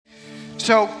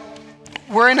So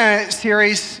we're in a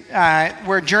series,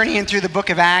 we're journeying through the book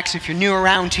of Acts. If you're new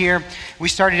around here, we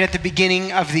started at the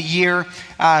beginning of the year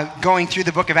going through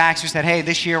the book of Acts. We said, hey,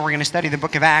 this year we're going to study the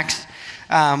book of Acts.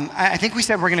 I think we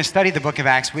said we're going to study the book of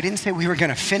Acts. We didn't say we were going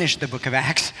to finish the book of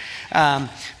Acts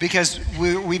because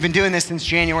we've been doing this since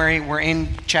January. We're in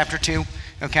chapter 2,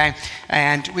 okay?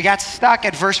 And we got stuck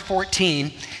at verse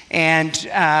 14. And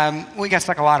we got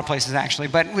stuck a lot of places, actually.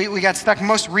 But we got stuck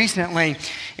most recently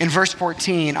in verse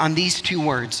 14 on these two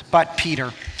words, but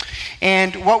Peter.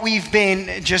 And what we've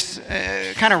been just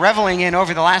kind of reveling in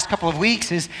over the last couple of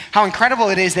weeks is how incredible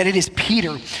it is that it is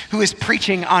Peter who is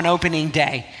preaching on opening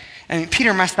day. I mean,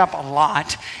 Peter messed up a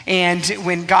lot. And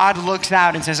when God looks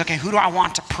out and says, okay, who do I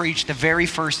want to preach the very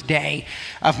first day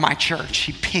of my church?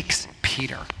 He picks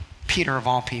Peter of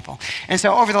all people. And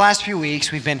so over the last few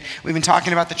weeks, we've been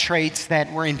talking about the traits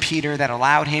that were in Peter that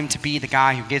allowed him to be the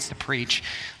guy who gets to preach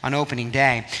on opening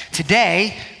day.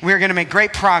 Today, we're going to make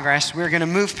great progress. We're going to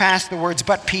move past the words,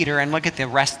 but Peter, and look at the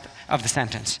rest of the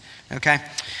sentence, okay?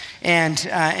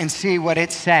 And see what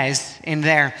it says in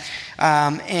there.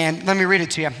 And let me read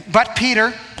it to you. But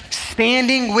Peter,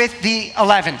 standing with the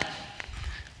 11,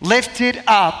 lifted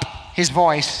up his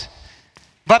voice.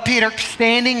 But Peter,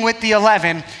 standing with the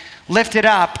 11, lifted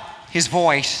up his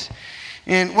voice.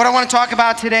 And what I want to talk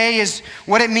about today is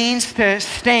what it means to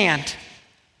stand.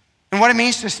 And what it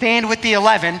means to stand with the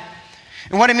 11.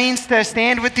 And what it means to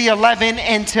stand with the 11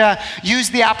 and to use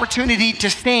the opportunity to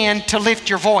stand to lift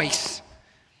your voice.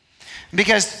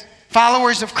 Because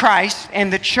followers of Christ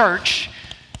and the church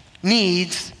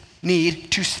need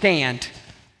to stand.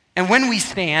 And when we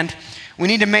stand, we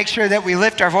need to make sure that we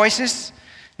lift our voices,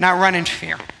 not run in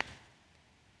fear.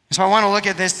 So I want to look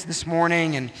at this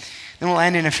morning, and then we'll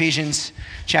end in Ephesians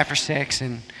chapter 6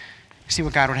 and see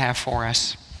what God would have for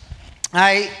us.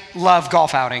 I love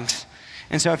golf outings.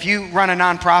 And so if you run a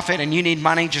nonprofit and you need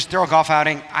money, just throw a golf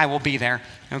outing. I will be there,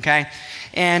 okay?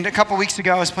 And a couple weeks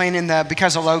ago, I was playing in the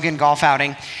Because of Logan golf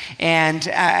outing. And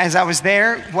as I was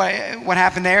there, what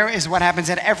happened there is what happens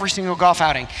at every single golf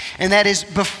outing. And that is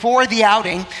before the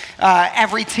outing,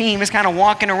 every team is kind of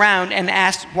walking around and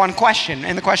asks one question.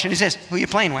 And the question is this: who are you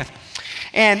playing with?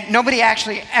 And nobody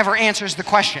actually ever answers the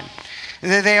question.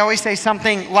 They always say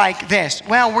something like this: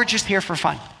 well, we're just here for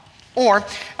fun. Or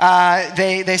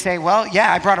they say, well,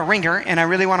 yeah, I brought a ringer and I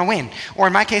really want to win. Or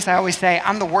in my case, I always say,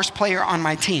 I'm the worst player on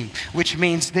my team, which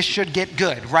means this should get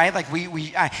good, right? Like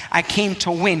I came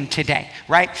to win today,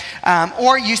 right?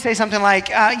 Or you say something like,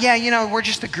 yeah, we're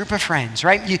just a group of friends,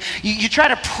 right? You try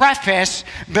to preface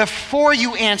before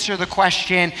you answer the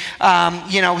question,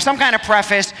 some kind of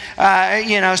preface,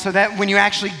 so that when you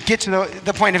actually get to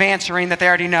the point of answering, that they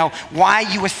already know why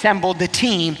you assembled the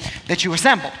team that you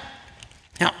assembled.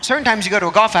 Now, certain times you go to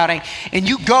a golf outing and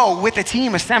you go with a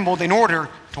team assembled in order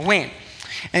to win.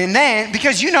 And then,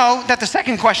 because you know that the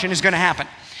second question is going to happen.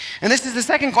 And this is the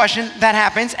second question that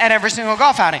happens at every single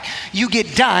golf outing. You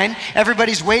get done,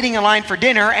 everybody's waiting in line for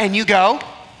dinner, and you go,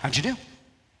 how'd you do?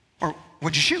 Or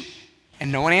what'd you shoot?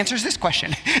 And no one answers this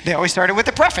question. They always started with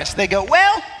the preface. They go,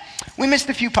 well, we missed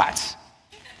a few putts.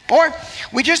 Or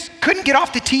we just couldn't get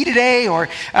off the tee today, or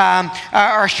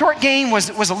our short game was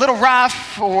a little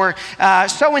rough, or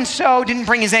so-and-so didn't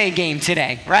bring his A game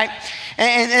today, right?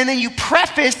 And then you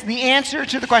preface the answer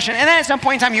to the question, and then at some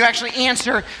point in time you actually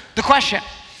answer the question.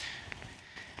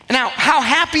 Now, how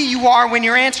happy you are when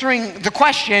you're answering the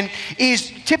question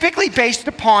is typically based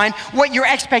upon what your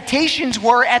expectations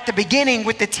were at the beginning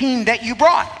with the team that you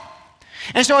brought.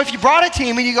 And so if you brought a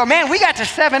team and you go, man, we got to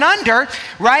 7 under,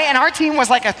 right? And our team was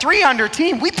like a 3 under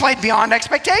team. We played beyond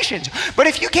expectations. But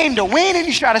if you came to win and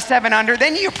you shot a 7 under,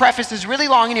 then your preface is really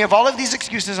long and you have all of these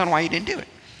excuses on why you didn't do it.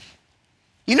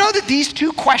 You know that these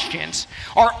two questions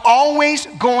are always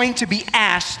going to be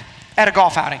asked at a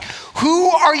golf outing. Who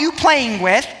are you playing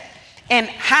with and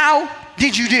how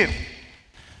did you do?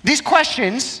 These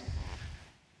questions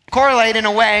correlate in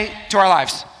a way to our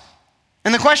lives.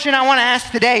 And the question I want to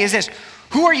ask today is this: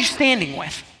 who are you standing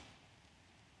with?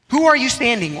 Who are you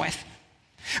standing with?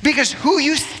 Because who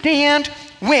you stand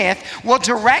with will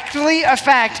directly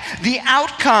affect the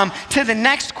outcome to the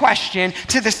next question,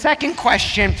 to the second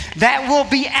question that will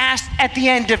be asked at the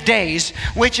end of days,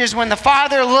 which is when the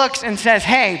Father looks and says,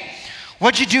 hey,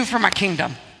 what'd you do for my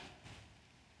kingdom?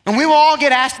 And we will all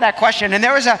get asked that question. And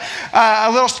there was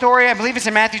a little story, I believe it's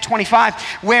in Matthew 25,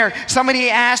 where somebody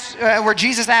asked, where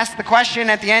Jesus asked the question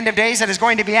at the end of days that is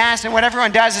going to be asked. And what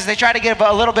everyone does is they try to give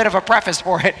a little bit of a preface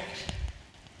for it.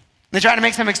 They try to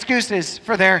make some excuses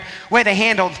for their way they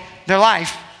handled their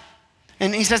life.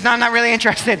 And he says, no, I'm not really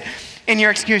interested in your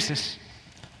excuses.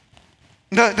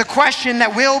 The question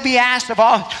that will be asked of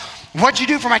all, what'd you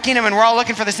do for my kingdom? And we're all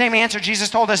looking for the same answer. Jesus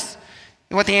told us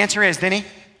what the answer is, didn't he?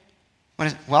 What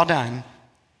is it? Well done,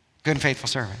 good and faithful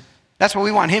servant. That's what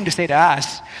we want him to say to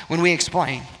us when we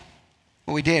explain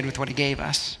what we did with what he gave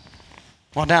us.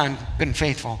 Well done, good and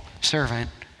faithful servant.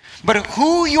 But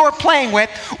who you're playing with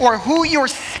or who you're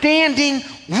standing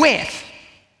with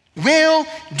will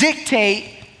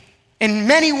dictate in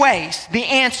many ways the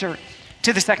answer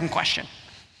to the second question.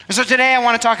 So today I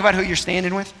want to talk about who you're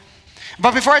standing with.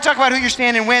 But before I talk about who you're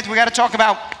standing with, we got to talk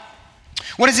about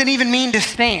what does it even mean to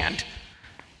stand?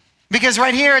 Because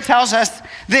right here it tells us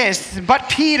this, but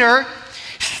Peter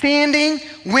standing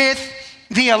with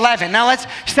the 11. Now let's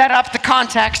set up the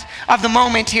context of the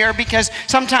moment here, because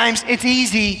sometimes it's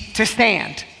easy to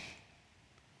stand.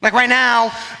 Like right now,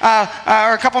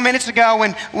 or a couple minutes ago,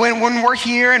 when we're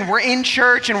here and we're in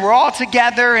church and we're all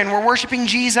together and we're worshiping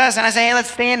Jesus, and I say, hey,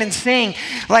 let's stand and sing,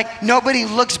 like nobody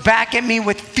looks back at me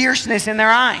with fierceness in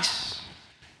their eyes.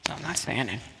 So I'm not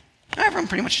standing. Everyone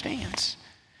pretty much stands.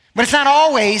 But it's not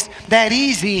always that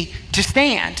easy to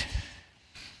stand.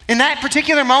 In that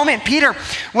particular moment, Peter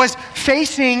was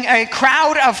facing a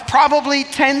crowd of probably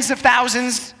tens of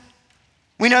thousands.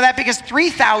 We know that because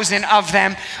 3,000 of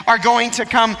them are going to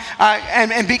come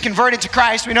and be converted to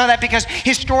Christ. We know that because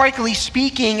historically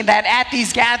speaking, that at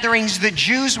these gatherings, the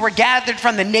Jews were gathered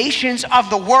from the nations of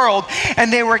the world,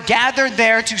 and they were gathered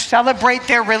there to celebrate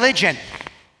their religion.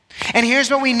 And here's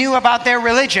what we knew about their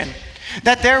religion.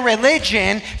 That their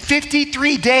religion,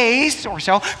 53 days or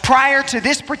so prior to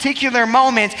this particular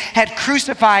moment, had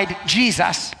crucified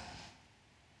Jesus.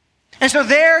 And so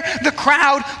there the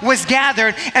crowd was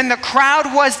gathered, and the crowd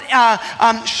was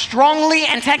strongly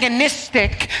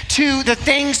antagonistic to the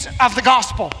things of the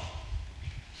gospel.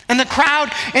 And the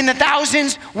crowd in the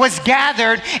thousands was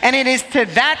gathered, and it is to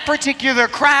that particular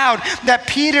crowd that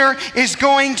Peter is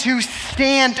going to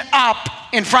stand up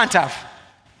in front of.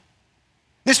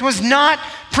 This was not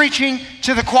preaching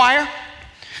to the choir.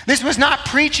 This was not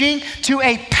preaching to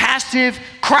a passive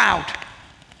crowd.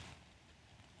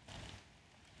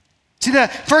 See, the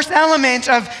first element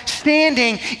of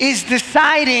standing is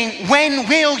deciding when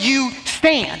will you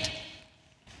stand?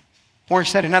 Or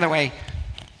said another way,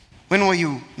 when will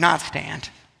you not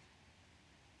stand?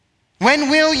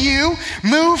 When will you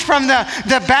move from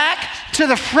the back to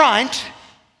the front?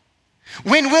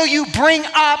 When will you bring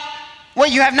up what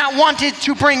you have not wanted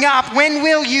to bring up? When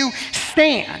will you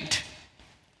stand?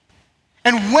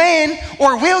 And when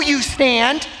or will you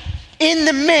stand in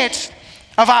the midst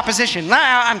of opposition?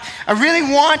 Now, I really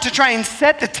want to try and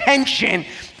set the tension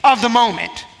of the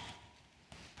moment,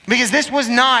 because this was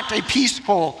not a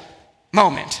peaceful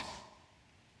moment.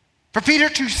 For Peter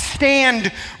to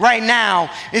stand right now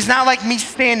is not like me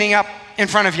standing up in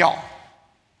front of y'all.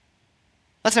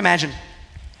 Let's imagine,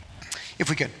 if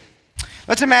we could,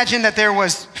 let's imagine that there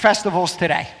was festivals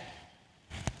today,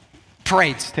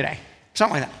 parades today,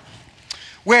 something like that,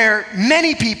 where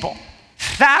many people,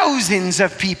 thousands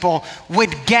of people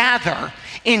would gather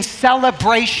in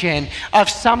celebration of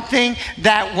something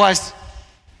that was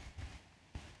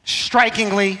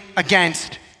strikingly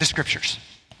against the scriptures.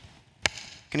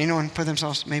 Can anyone put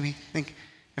themselves, maybe think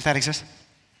if that exists?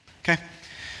 Okay.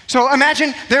 So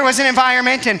imagine there was an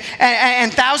environment and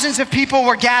thousands of people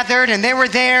were gathered, and they were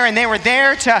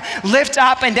there to lift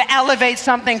up and to elevate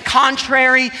something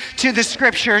contrary to the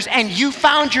scriptures. And you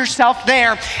found yourself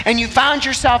there,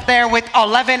 with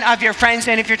 11 of your friends.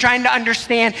 And if you're trying to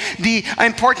understand the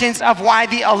importance of why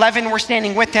the 11 were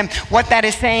standing with them, what that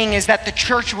is saying is that the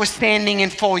church was standing in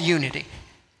full unity.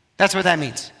 That's what that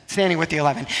means, standing with the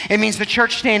 11. It means the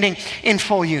church standing in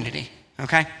full unity,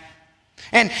 okay?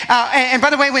 And by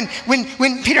the way, when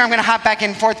Peter, I'm going to hop back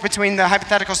and forth between the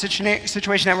hypothetical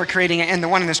situation that we're creating and the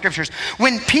one in the scriptures.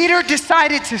 When Peter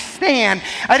decided to stand,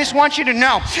 I just want you to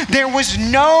know, there was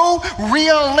no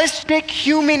realistic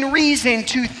human reason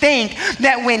to think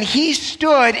that when he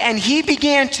stood and he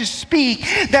began to speak,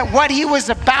 that what he was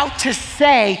about to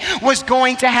say was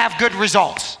going to have good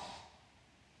results.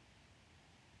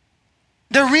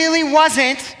 There really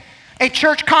wasn't a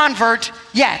church convert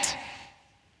yet.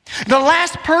 The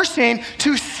last person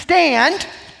to stand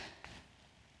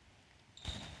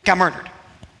got murdered,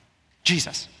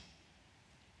 Jesus.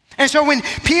 And so when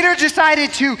Peter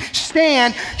decided to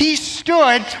stand, he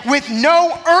stood with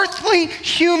no earthly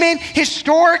human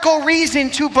historical reason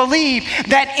to believe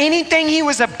that anything he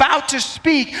was about to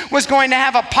speak was going to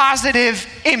have a positive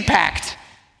impact.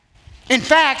 In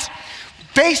fact,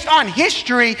 based on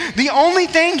history, the only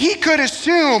thing he could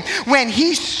assume when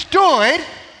he stood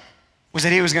was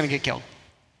that he was going to get killed.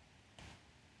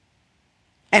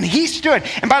 And he stood.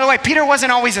 And by the way, Peter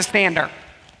wasn't always a stander.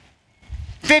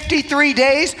 53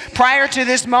 days prior to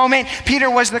this moment, Peter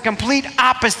was the complete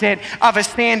opposite of a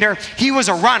stander. He was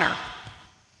a runner.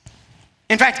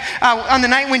 In fact, on the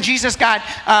night when Jesus got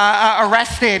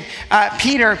arrested,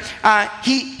 Peter,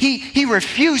 he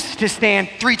refused to stand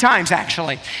 3 times,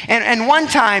 actually. And one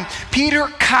time, Peter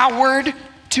cowered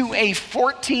to a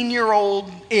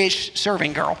 14-year-old-ish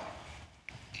serving girl.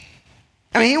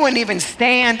 I mean, he wouldn't even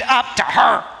stand up to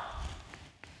her.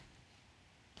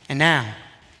 And now,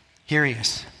 here he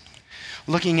is,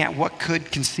 looking at what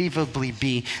could conceivably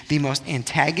be the most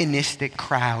antagonistic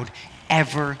crowd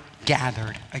ever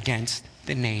gathered against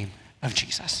the name of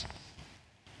Jesus.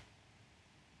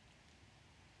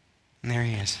 And there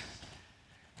he is,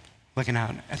 looking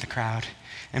out at the crowd.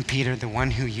 And Peter, the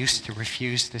one who used to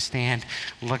refuse to stand,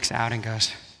 looks out and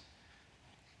goes,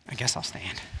 I guess I'll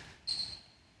stand.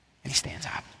 And he stands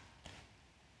up.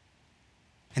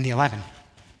 And the 11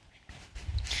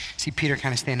 see Peter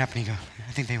kind of stand up and he go,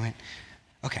 I think they went,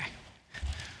 okay,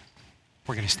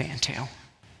 we're going to stand too.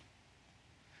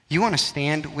 You want to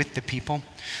stand with the people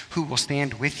who will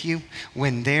stand with you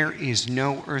when there is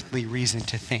no earthly reason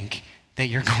to think that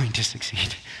you're going to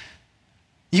succeed.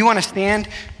 You want to stand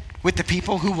with the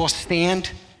people who will stand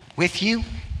with you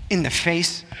in the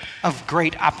face of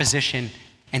great opposition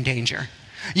and danger.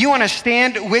 You want to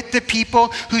stand with the people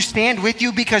who stand with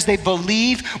you because they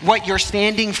believe what you're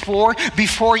standing for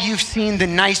before you've seen the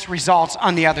nice results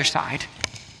on the other side.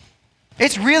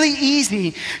 It's really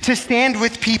easy to stand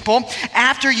with people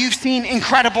after you've seen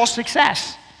incredible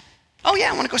success. Oh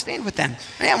yeah, I want to go stand with them.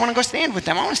 Yeah, I want to go stand with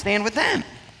them. I want to stand with them.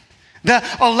 The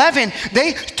 11,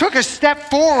 they took a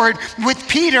step forward with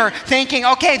Peter thinking,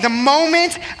 okay, the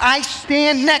moment I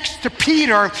stand next to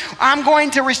Peter, I'm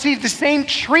going to receive the same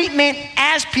treatment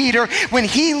as Peter. When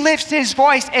he lifts his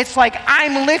voice, it's like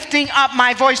I'm lifting up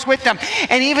my voice with them.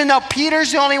 And even though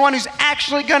Peter's the only one who's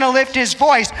actually going to lift his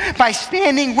voice, by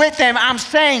standing with him, I'm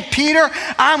saying, Peter,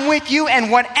 I'm with you,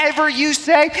 and whatever you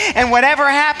say and whatever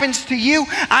happens to you,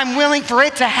 I'm willing for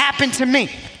it to happen to me.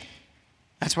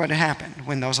 That's what happened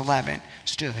when those 11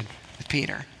 stood with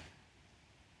Peter.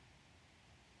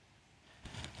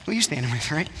 Who are you standing with,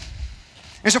 right?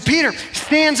 And so Peter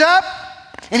stands up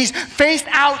and he's faced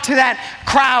out to that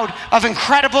crowd of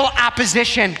incredible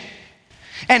opposition.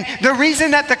 And the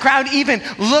reason that the crowd even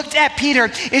looked at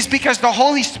Peter is because the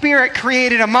Holy Spirit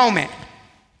created a moment.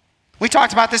 We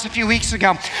talked about this a few weeks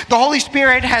ago. The Holy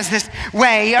Spirit has this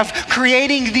way of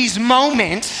creating these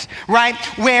moments, right,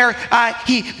 where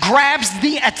he grabs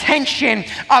the attention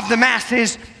of the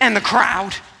masses and the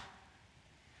crowd.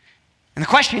 And the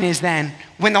question is then,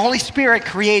 when the Holy Spirit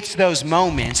creates those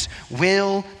moments,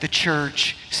 will the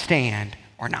church stand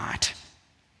or not?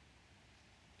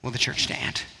 Will the church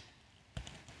stand?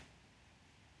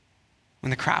 When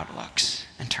the crowd looks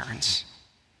and turns.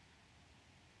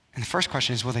 And the first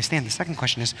question is, will they stand? The second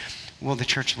question is, will the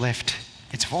church lift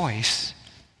its voice?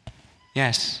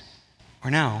 Yes or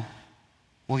no?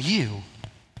 Will you?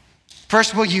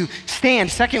 First, will you stand?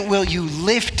 Second, will you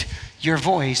lift your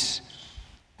voice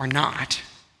or not?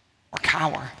 Or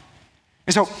cower?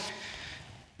 And so,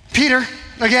 Peter,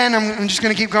 again, I'm just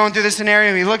going to keep going through this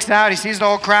scenario. He looks out, he sees the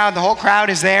whole crowd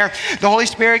is there. The Holy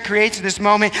Spirit creates this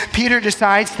moment. Peter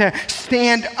decides to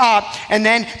stand up, and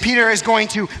then Peter is going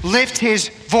to lift his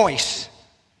voice.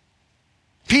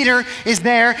 Peter is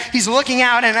there, he's looking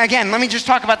out, and again, let me just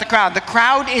talk about the crowd. The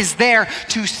crowd is there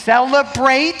to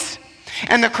celebrate,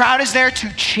 and the crowd is there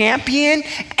to champion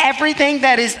everything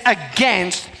that is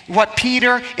against what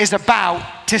Peter is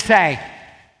about to say.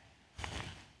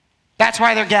 That's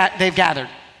why they've gathered.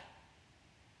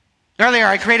 Earlier,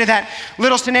 I created that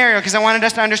little scenario because I wanted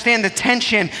us to understand the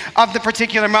tension of the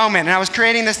particular moment. And I was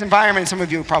creating this environment. Some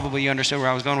of you probably understood where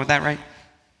I was going with that, right?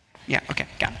 Yeah, okay,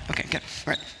 got it. Okay, good.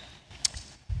 All right.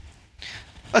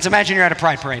 Let's imagine you're at a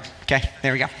pride parade. Okay,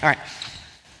 there we go. All right.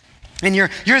 And you're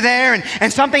there,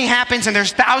 and something happens, and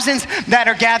there's thousands that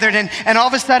are gathered, and all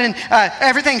of a sudden,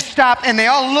 everything's stopped, and they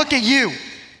all look at you.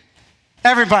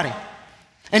 Everybody.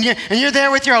 And you're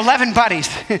there with your 11 buddies,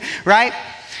 right?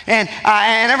 And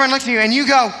everyone looks at you, and you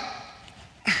go,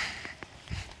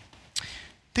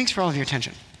 thanks for all of your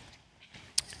attention.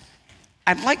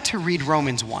 I'd like to read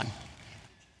Romans 1.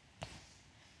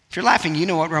 If you're laughing, you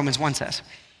know what Romans 1 says.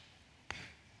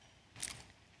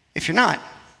 If you're not,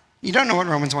 you don't know what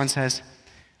Romans 1 says,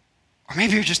 or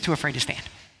maybe you're just too afraid to stand,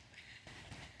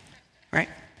 right?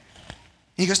 And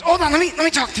he goes, hold on, let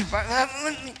me talk to you.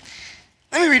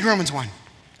 Let me read Romans 1.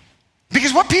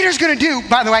 Because what Peter's going to do,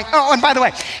 by the way, and by the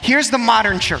way, here's the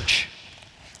modern church.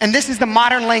 And this is the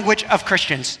modern language of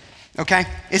Christians, okay,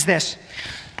 is this.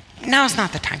 Now's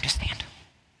not the time to stand.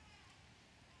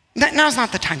 Now's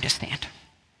not the time to stand.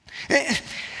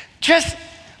 Just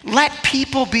let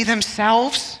people be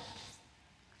themselves.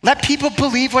 Let people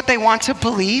believe what they want to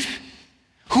believe.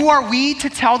 Who are we to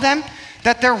tell them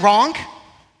that they're wrong?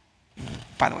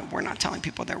 By the way, we're not telling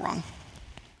people they're wrong.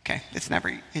 Okay, we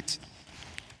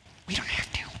don't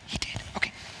have to. He did.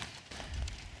 Okay.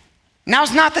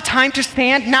 Now's not the time to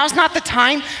stand. Now's not the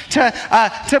time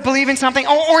to believe in something.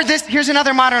 Or this, here's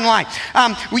another modern lie.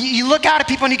 You look out at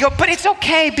people and you go, but it's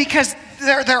okay because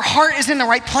their heart is in the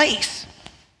right place.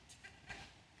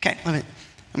 Okay, let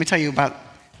me tell you about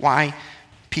why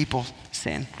people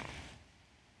sin.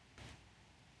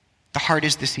 The heart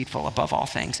is deceitful above all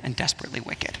things and desperately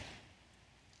wicked.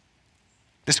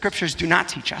 The scriptures do not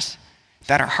teach us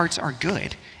that our hearts are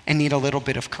good and need a little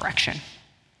bit of correction.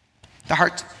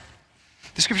 The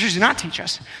scriptures do not teach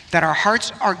us that our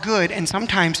hearts are good and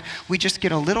sometimes we just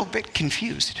get a little bit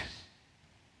confused.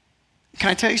 Can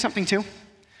I tell you something too?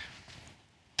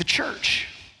 The church,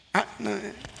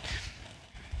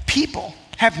 people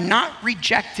have not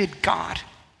rejected God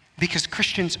because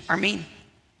Christians are mean.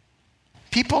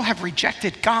 People have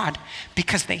rejected God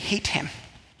because they hate him.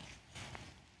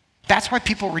 That's why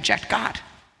people reject God.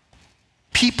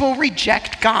 People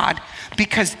reject God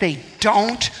because they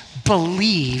don't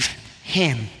believe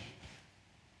him.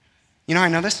 You know how I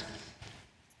know this?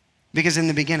 Because in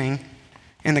the beginning,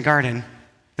 in the garden,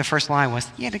 the first lie was,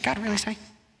 yeah, did God really say?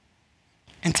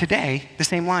 And today, the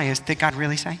same lie is, did God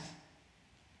really say?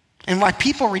 And why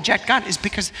people reject God is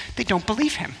because they don't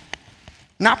believe him.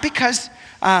 Not because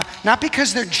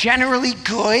they're generally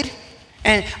good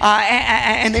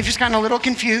and they've just gotten a little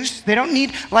confused. They don't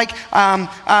need let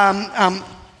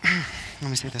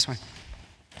me say it this way.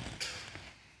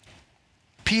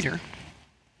 Peter,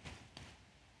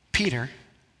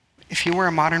 if you were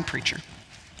a modern preacher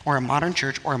or a modern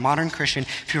church or a modern Christian,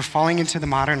 if you were falling into the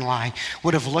modern lie,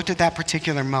 would have looked at that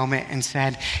particular moment and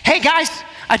said, hey guys,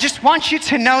 I just want you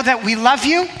to know that we love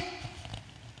you.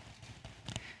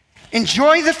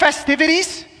 Enjoy the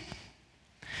festivities.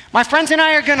 My friends and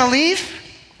I are going to leave.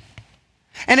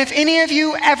 And if any of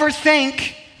you ever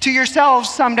think to yourselves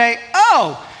someday,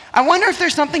 oh, I wonder if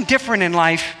there's something different in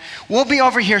life, we'll be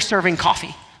over here serving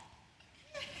coffee.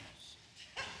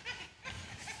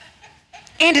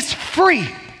 And it's free.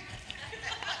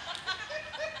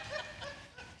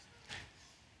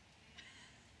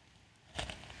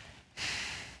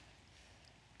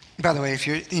 By the way, if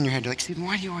you're in your head, you're like, Stephen,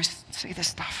 why do you always say this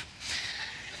stuff?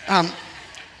 I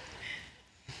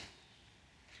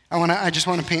just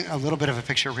want to paint a little bit of a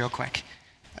picture real quick.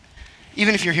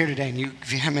 Even if you're here today and you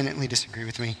vehemently disagree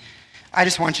with me, I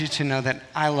just want you to know that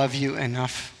I love you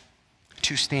enough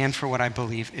to stand for what I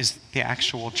believe is the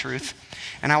actual truth.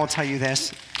 And I will tell you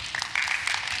this.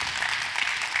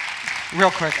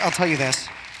 Real quick, I'll tell you this.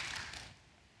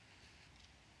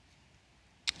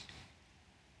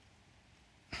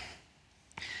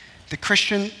 The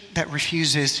Christian that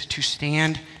refuses to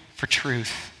stand for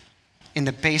truth in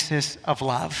the basis of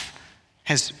love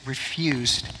has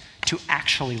refused to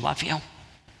actually love you.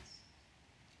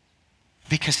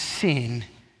 Because sin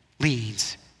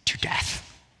leads to death.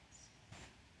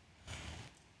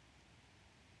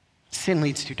 Sin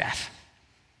leads to death.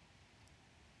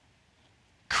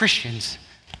 Christians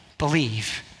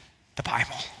believe the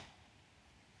Bible.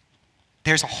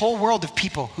 There's a whole world of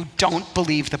people who don't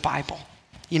believe the Bible.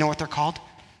 You know what they're called?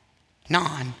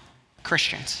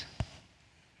 Non-Christians.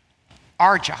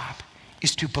 Our job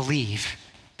is to believe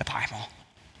the Bible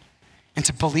and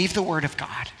to believe the Word of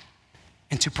God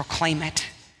and to proclaim it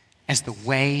as the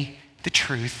way, the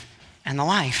truth, and the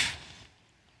life.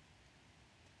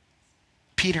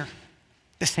 Peter,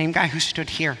 the same guy who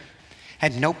stood here,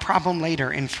 had no problem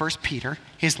later in 1 Peter,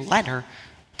 his letter,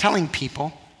 telling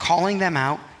people, calling them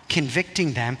out,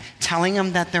 convicting them, telling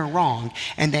them that they're wrong,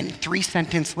 and then 3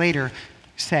 sentences later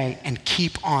say, and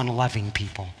keep on loving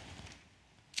people.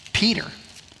 Peter,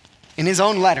 in his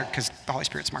own letter, because the Holy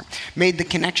Spirit's smart, made the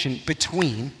connection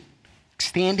between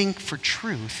standing for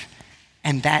truth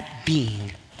and that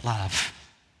being love.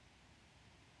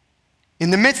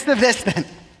 In the midst of this then,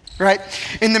 right?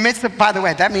 In the midst of, by the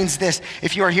way, that means this.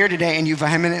 If you are here today and you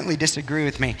vehemently disagree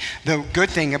with me, the good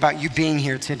thing about you being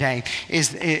here today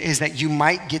is that you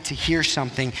might get to hear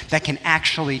something that can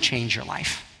actually change your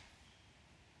life,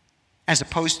 as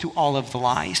opposed to all of the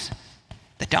lies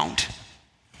that don't.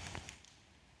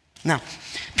 Now,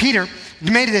 Peter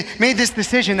made this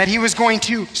decision that he was going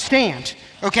to stand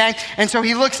okay? And so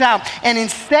he looks out, and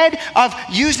instead of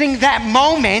using that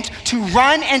moment to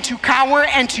run and to cower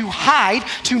and to hide,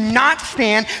 to not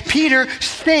stand, Peter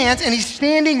stands, and he's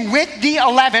standing with the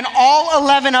 11. All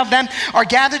 11 of them are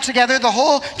gathered together, the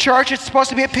whole church. It's supposed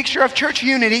to be a picture of church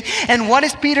unity. And what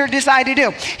does Peter decide to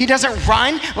do? He doesn't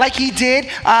run like he did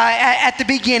at the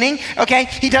beginning, okay?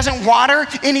 He doesn't water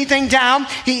anything down.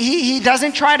 He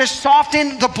doesn't try to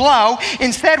soften the blow.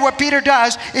 Instead, what Peter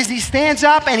does is he stands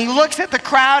up and he looks at the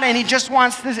crowd, and he just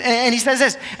wants this, and he says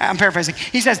this, I'm paraphrasing.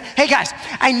 He says, hey guys,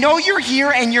 I know you're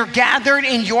here and you're gathered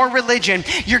in your religion.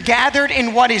 You're gathered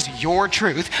in what is your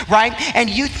truth, right? And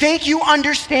you think you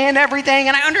understand everything,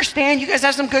 and I understand you guys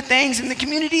have some good things, and the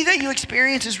community that you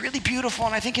experience is really beautiful,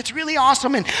 and I think it's really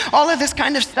awesome, and all of this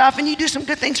kind of stuff, and you do some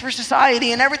good things for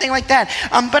society and everything like that.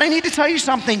 But I need to tell you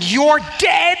something. You're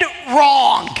dead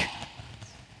wrong.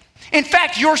 In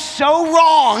fact, you're so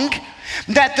wrong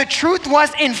that the truth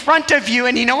was in front of you,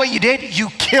 and you know what you did? You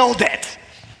killed it.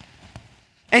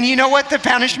 And you know what the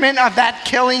punishment of that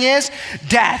killing is?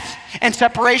 Death and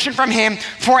separation from him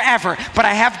forever. But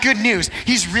I have good news.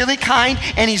 He's really kind,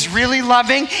 and he's really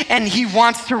loving, and he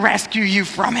wants to rescue you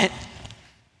from it.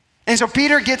 And so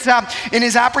Peter gets up in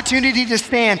his opportunity to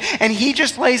stand, and he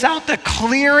just lays out the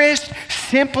clearest,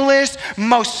 simplest,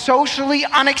 most socially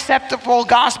unacceptable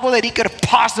gospel that he could have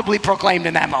possibly proclaimed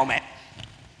in that moment.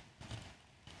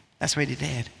 That's what he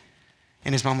did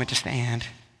in his moment to stand.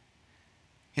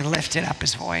 He lifted up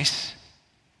his voice.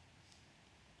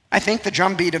 I think the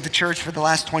drumbeat of the church for the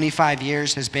last 25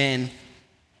 years has been,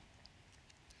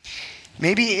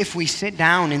 maybe if we sit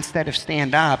down instead of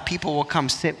stand up, people will come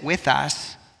sit with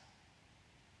us,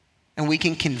 and we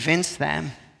can convince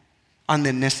them on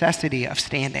the necessity of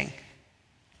standing.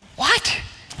 What?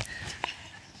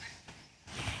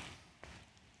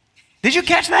 Did you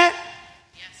catch that?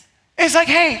 Yes. It's like,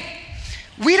 hey,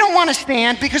 we don't want to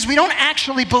stand because we don't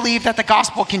actually believe that the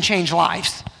gospel can change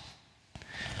lives.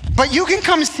 But you can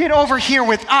come sit over here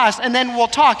with us, and then we'll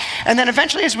talk. And then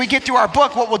eventually, as we get through our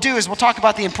book, what we'll do is we'll talk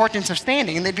about the importance of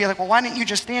standing. And they'd be like, well, why didn't you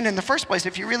just stand in the first place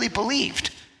if you really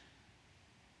believed?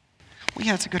 Well,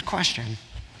 yeah, that's a good question.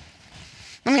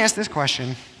 Let me ask this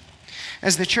question.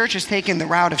 As the church has taken the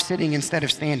route of sitting instead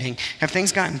of standing, have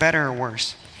things gotten better or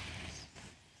worse?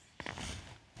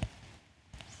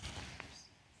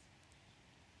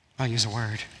 I'll use a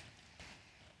word.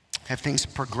 Have things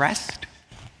progressed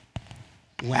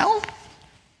well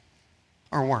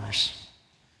or worse?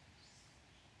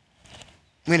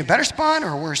 We in a better spot or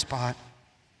a worse spot?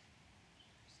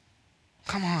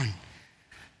 Come on.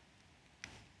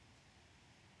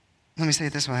 Let me say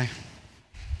it this way.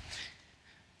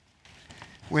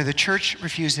 Where the church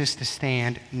refuses to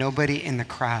stand, nobody in the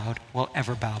crowd will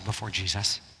ever bow before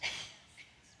Jesus.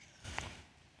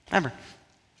 Ever.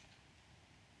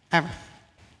 Ever.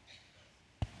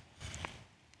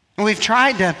 And we've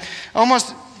tried to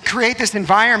almost create this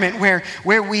environment where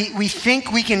we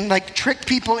think we can like trick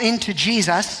people into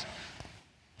Jesus.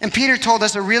 And Peter told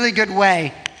us a really good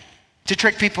way to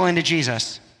trick people into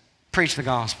Jesus. Preach the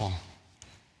gospel.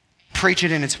 Preach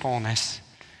it in its fullness.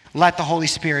 Let the Holy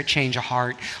Spirit change a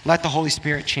heart. Let the Holy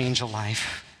Spirit change a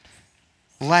life.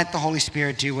 Let the Holy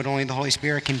Spirit do what only the Holy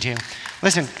Spirit can do.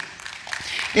 Listen,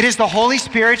 it is the Holy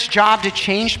Spirit's job to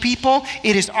change people.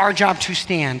 It is our job to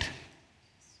stand.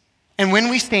 And when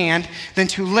we stand, then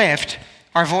to lift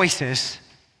our voices.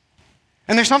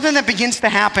 And there's something that begins to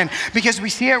happen because we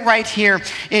see it right here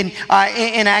in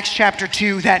Acts chapter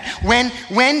 2 that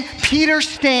when Peter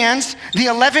stands, the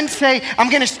 11 say, I'm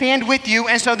going to stand with you.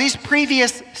 And so these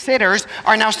previous sitters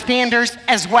are now standers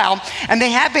as well. And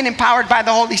they have been empowered by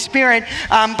the Holy Spirit,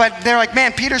 but they're like,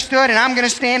 man, Peter stood and I'm going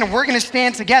to stand and we're going to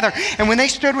stand together. And when they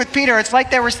stood with Peter, it's like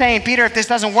they were saying, Peter, if this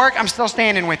doesn't work, I'm still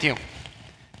standing with you.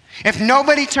 If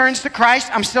nobody turns to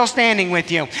Christ, I'm still standing with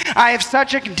you. I have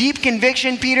such a deep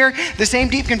conviction, Peter, the same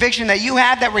deep conviction that you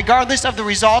have, that regardless of the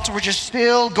results, we're just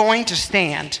still going to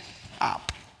stand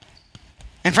up.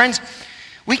 And friends,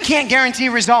 we can't guarantee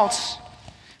results,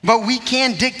 but we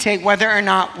can dictate whether or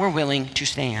not we're willing to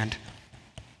stand.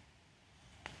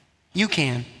 You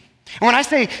can. And when I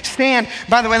say stand,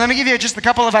 by the way, let me give you just a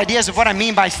couple of ideas of what I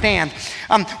mean by stand.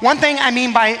 One thing I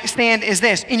mean by stand is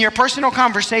this. In your personal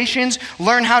conversations,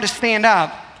 learn how to stand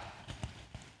up.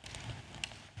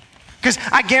 Because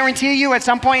I guarantee you at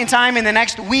some point in time in the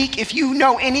next week, if you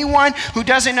know anyone who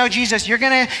doesn't know Jesus, you're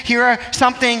going to hear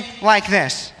something like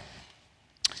this.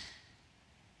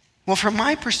 Well, from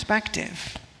my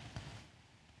perspective,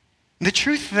 the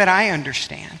truth that I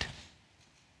understand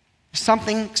is some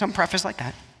preface like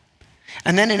that.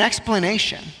 And then an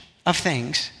explanation of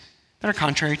things that are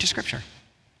contrary to Scripture.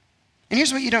 And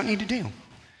here's what you don't need to do.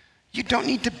 You don't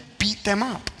need to beat them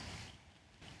up.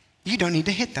 You don't need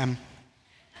to hit them.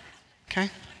 Okay?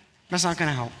 That's not going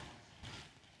to help.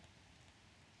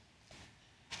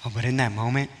 Oh, but in that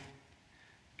moment,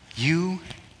 you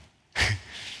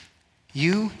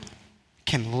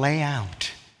can lay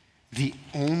out the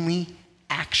only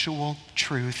actual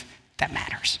truth that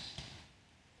matters.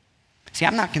 See,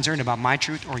 I'm not concerned about my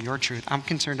truth or your truth. I'm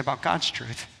concerned about God's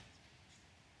truth.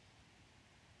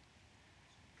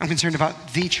 I'm concerned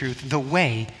about the truth, the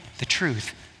way, the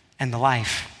truth, and the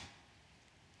life.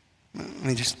 Let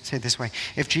me just say it this way.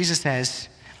 If Jesus says,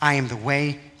 I am the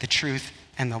way, the truth,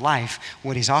 and the life,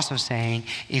 what he's also saying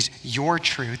is your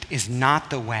truth is not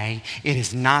the way, it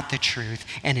is not the truth,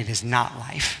 and it is not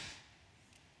life.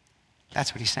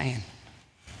 That's what he's saying.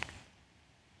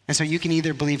 And so you can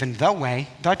either believe in the way,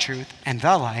 the truth, and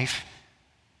the life,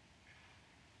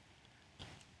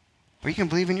 or you can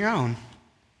believe in your own.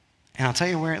 And I'll tell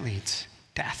you where it leads.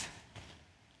 Death.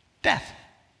 Death.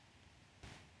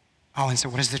 Oh, and so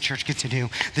what does the church get to do?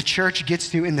 The church gets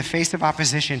to, in the face of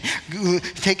opposition,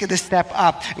 take the step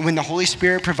up when the Holy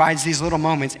Spirit provides these little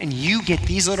moments. And you get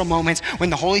these little moments when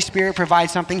the Holy Spirit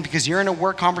provides something because you're in a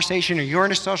work conversation or you're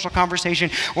in a social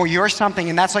conversation or you're something.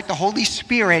 And that's like the Holy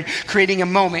Spirit creating a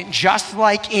moment, just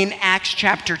like in Acts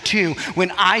chapter 2,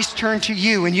 when eyes turn to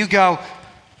you and you go,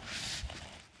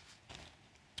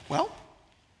 well,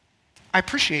 I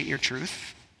appreciate your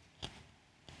truth.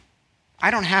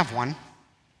 I don't have one.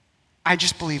 I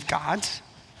just believe God's.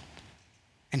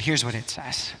 And here's what it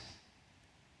says.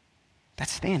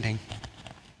 That's standing.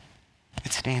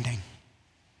 It's standing.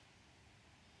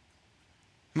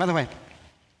 And by the way,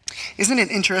 isn't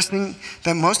it interesting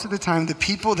that most of the time the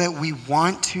people that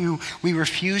we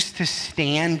refuse to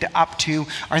stand up to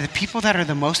are the people that are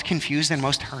the most confused and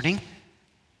most hurting?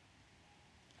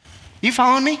 You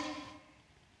following me?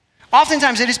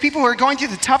 Oftentimes, it is people who are going through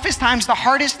the toughest times, the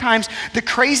hardest times, the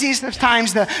craziest of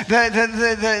times, the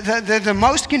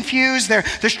most confused.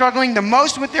 They're struggling the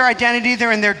most with their identity.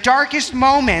 They're in their darkest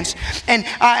moments.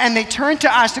 And they turn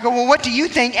to us to go, well, what do you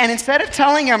think? And instead of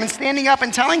telling them and standing up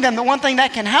and telling them the one thing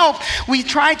that can help, we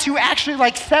try to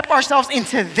actually step ourselves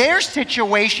into their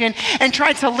situation and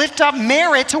try to lift up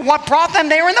merit to what brought them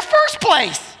there in the first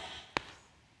place.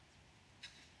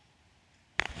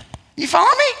 You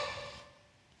follow me?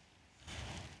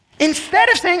 Instead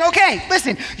of saying, okay,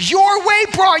 listen, your way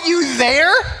brought you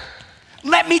there.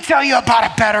 Let me tell you about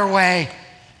a better way.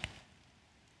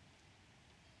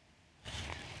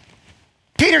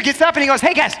 Peter gets up and he goes,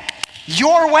 hey guys,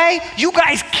 your way, you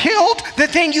guys killed the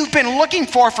thing you've been looking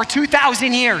for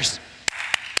 2,000 years.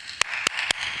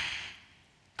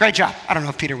 Great job. I don't know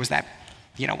if Peter was that,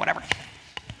 whatever.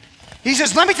 He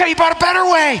says, let me tell you about a better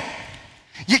way.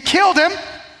 You killed him,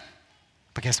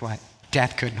 but guess what?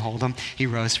 Death couldn't hold him. He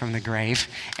rose from the grave,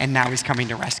 and now he's coming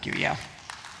to rescue you.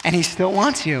 And he still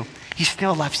wants you. He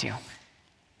still loves you.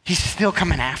 He's still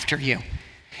coming after you.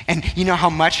 And you know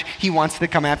how much he wants to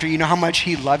come after you? You know how much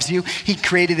he loves you? He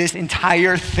created this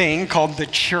entire thing called the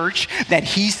church that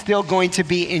he's still going to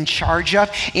be in charge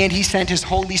of. And he sent his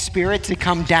Holy Spirit to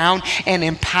come down and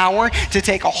empower, to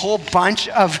take a whole bunch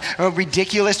of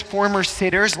ridiculous former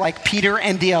sitters like Peter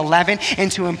and the 11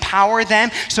 and to empower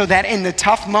them so that in the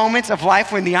tough moments of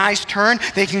life when the eyes turn,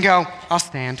 they can go, I'll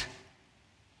stand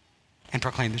and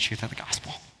proclaim the truth of the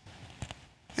gospel.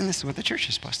 And this is what the church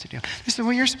is supposed to do. This is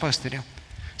what you're supposed to do.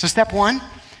 So step one,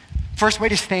 first way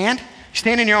to stand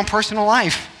in your own personal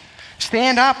life.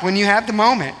 Stand up when you have the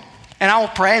moment. And I will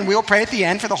pray, and we'll pray at the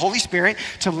end for the Holy Spirit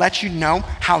to let you know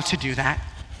how to do that.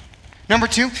 Number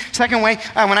two, second way,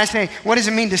 when I say, what does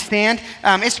it mean to stand?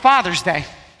 It's Father's Day.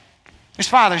 It's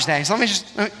Father's Day. So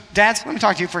dads, let me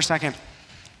talk to you for a second.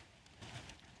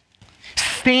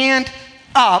 Stand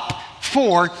up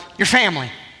for your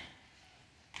family.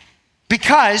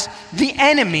 Because the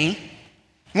enemy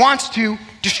wants to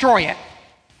destroy it.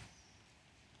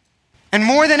 And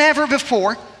more than ever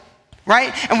before,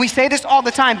 right? And we say this all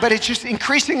the time, but it's just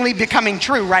increasingly becoming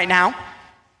true right now,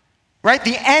 right?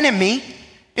 The enemy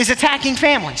is attacking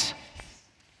families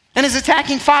and is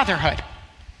attacking fatherhood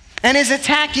and is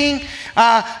attacking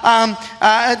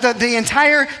the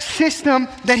entire system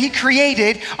that he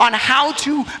created on how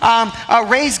to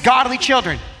raise godly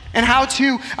children and how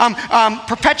to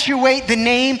perpetuate the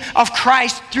name of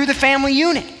Christ through the family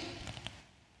unit.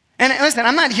 And listen,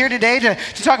 I'm not here today to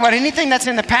talk about anything that's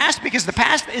in the past, because the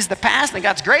past is the past and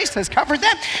God's grace has covered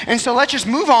that. And so let's just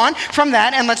move on from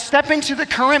that and let's step into the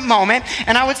current moment.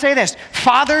 And I would say this,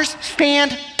 fathers,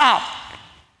 stand up.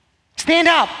 Stand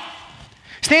up.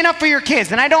 Stand up for your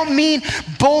kids. And I don't mean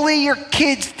bully your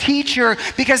kid's teacher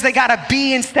because they got a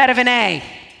B instead of an A.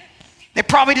 They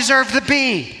probably deserve the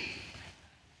B.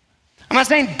 I'm not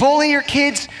saying bully your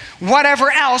kids, whatever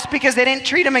else, because they didn't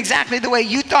treat them exactly the way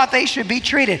you thought they should be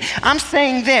treated. I'm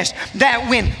saying this, that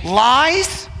when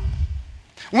lies,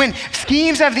 when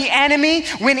schemes of the enemy,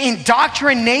 when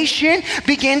indoctrination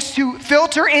begins to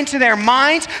filter into their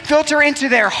minds, filter into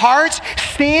their hearts,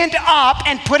 stand up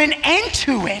and put an end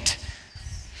to it.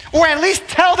 Or at least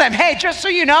tell them, hey, just so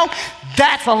you know,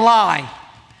 that's a lie.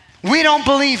 We don't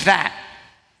believe that.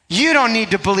 You don't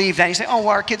need to believe that. You say, oh, well,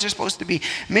 our kids are supposed to be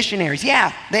missionaries.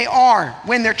 Yeah, they are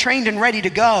when they're trained and ready to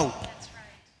go. That's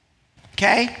right.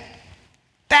 Okay?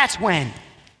 That's when.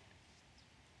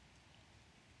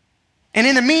 And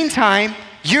in the meantime,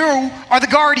 you are the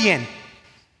guardian.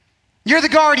 You're the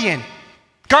guardian.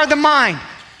 Guard the mind.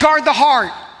 Guard the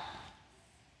heart.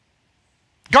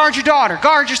 Guard your daughter.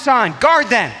 Guard your son. Guard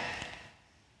them.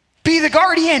 Be the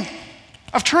guardian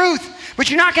of truth. But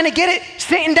you're not going to get it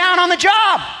sitting down on the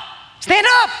job. Stand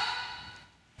up.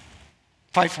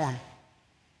 Fight for them.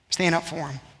 Stand up for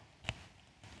them.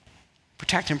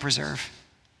 Protect and preserve.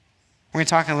 We're going to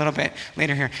talk a little bit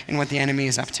later here in what the enemy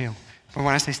is up to. But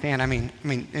when I say stand, I mean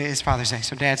it's Father's Day.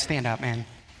 So Dad, stand up, man.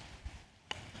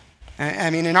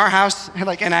 I mean, in our house,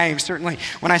 like, and I certainly,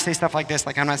 when I say stuff like this,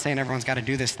 like, I'm not saying everyone's got to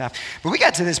do this stuff, but we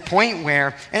got to this point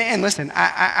where, and listen,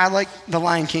 I like The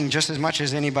Lion King just as much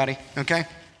as anybody, okay?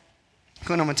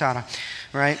 Hakuna Matata,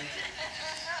 right?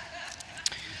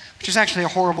 Which is actually a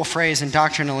horrible phrase, and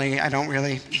doctrinally, I don't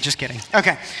really, just kidding.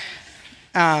 Okay.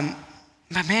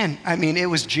 But man, I mean, it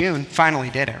was June,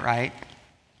 finally did it, right?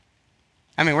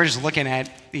 I mean, we're just looking at,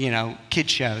 kid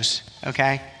shows,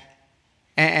 okay?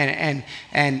 And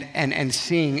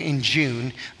seeing in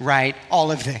June, right,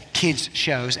 all of the kids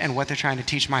shows and what they're trying to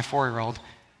teach my 4-year-old,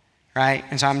 right?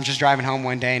 And so I'm just driving home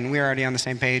one day, and we were already on the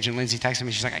same page, and Lindsay texted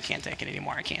me. She's like, I can't take it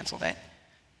anymore. I canceled it.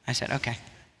 I said, okay,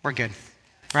 we're good,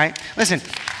 right? Listen.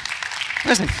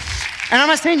 And I'm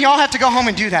not saying you all have to go home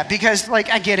and do that because,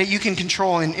 like, I get it. You can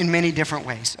control in many different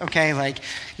ways, okay? Like,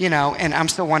 and I'm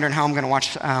still wondering how I'm going to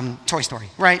watch Toy Story,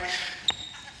 right?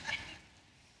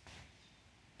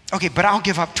 Okay, but I'll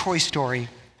give up Toy Story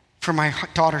for my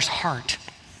daughter's heart,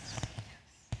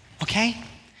 okay?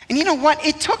 And you know what?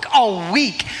 It took a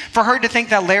week for her to think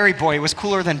that Larry Boy was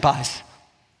cooler than Buzz.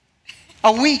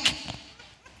 A week,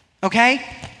 okay?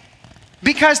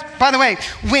 Because, by the way,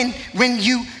 when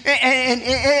you,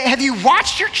 have you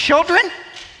watched your children?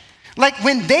 Like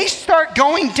when they start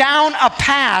going down a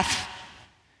path,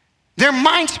 their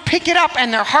minds pick it up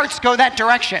and their hearts go that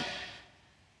direction.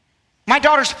 My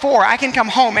daughter's 4. I can come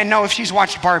home and know if she's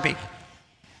watched Barbie.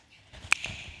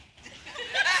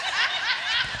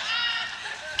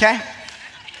 Okay?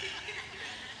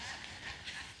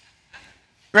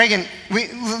 Reagan,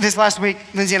 this last week,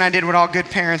 Lindsay and I did what all good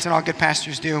parents and all good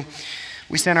pastors do.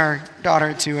 We sent our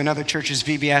daughter to another church's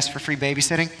VBS for free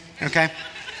babysitting, okay?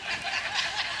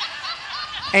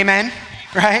 Amen,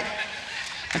 right?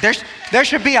 There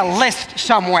should be a list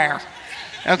somewhere,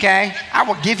 okay? I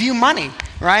will give you money,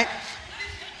 right?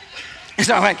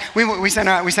 So like we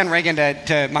sent Reagan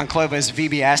to Monclova's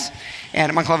VBS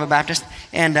and Monclova Baptist,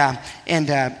 and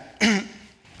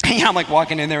I'm like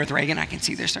walking in there with Reagan. I can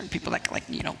see there's certain people that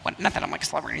not that I'm like a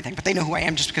celeb or anything, but they know who I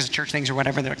am just because of church things or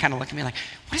whatever. They're kind of looking at me like,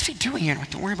 what is he doing here? I'm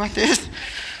like, don't worry about this.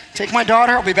 Take my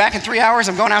daughter. I'll be back in 3 hours.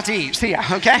 I'm going out to eat. See ya,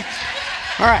 okay?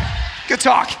 All right, good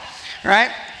talk,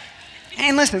 right?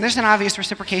 And listen, there's an obvious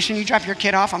reciprocation. You drop your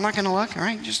kid off, I'm not going to look, all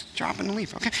right? Just drop and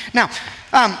leave, okay? Now,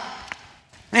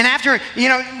 and after,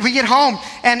 we get home,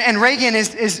 and Reagan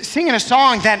is singing a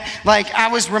song that, like, I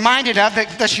was reminded of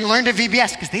that she learned at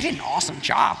VBS, because they did an awesome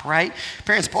job, right?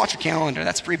 Parents, pull out your calendar.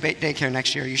 That's free daycare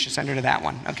next year. You should send her to that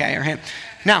one, okay, or him.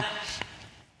 Now,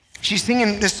 she's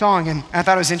singing this song, and I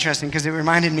thought it was interesting because it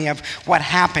reminded me of what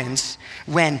happens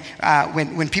when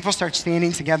people start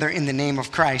standing together in the name of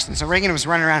Christ. And so Reagan was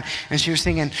running around, and she was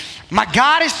singing, my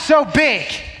God is so big,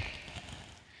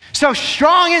 so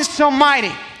strong and so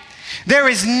mighty. There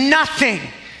is nothing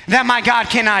that my God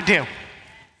cannot do.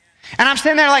 And I'm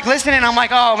sitting there like listening, I'm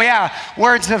like, oh yeah,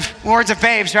 words of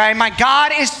babes, right? My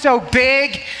God is so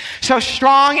big, so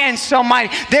strong, and so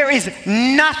mighty. There is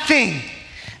nothing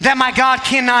that my God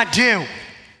cannot do.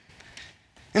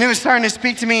 And it was starting to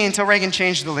speak to me until Reagan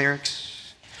changed the lyrics.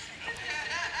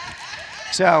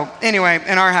 So anyway,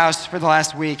 in our house for the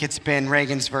last week, it's been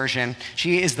Reagan's version.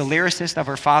 She is the lyricist of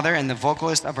her father and the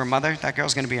vocalist of her mother. That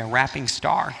girl's going to be a rapping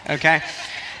star, okay?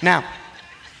 Now,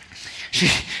 she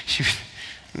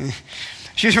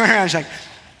was running around, she's like,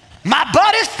 my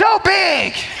butt is so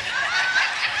big,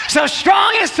 so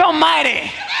strong and so mighty.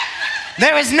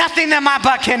 There is nothing that my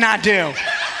butt cannot do.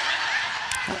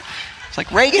 It's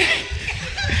like, Reagan,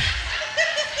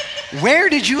 where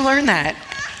did you learn that?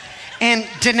 And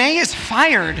Danae is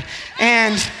fired.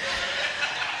 And,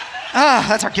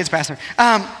 that's our kids' pastor.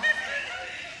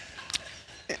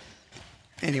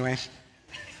 Anyway,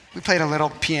 we played a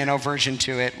little piano version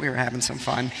to it. We were having some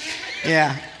fun.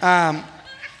 Yeah.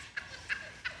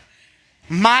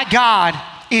 My God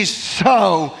is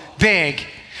so big,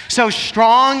 so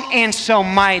strong, and so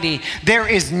mighty. There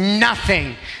is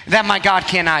nothing that my God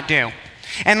cannot do.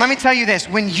 And let me tell you this,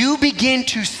 when you begin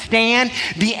to stand,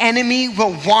 the enemy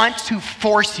will want to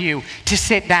force you to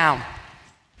sit down.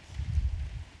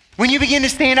 When you begin to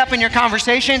stand up in your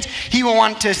conversations, he will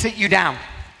want to sit you down.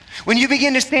 When you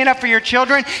begin to stand up for your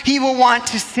children, he will want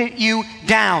to sit you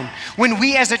down. When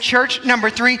we as a church, number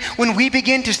 3, when we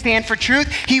begin to stand for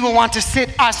truth, he will want to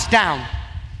sit us down.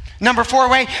 Number 4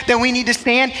 way that we need to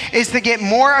stand is to get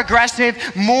more aggressive,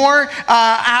 more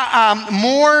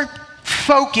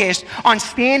focused on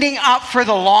standing up for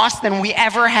the lost than we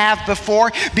ever have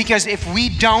before, because if we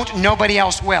don't, nobody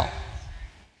else will.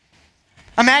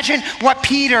 Imagine what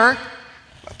Peter,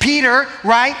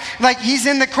 right? Like he's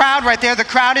in the crowd right there. The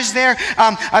crowd is there.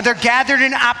 They're gathered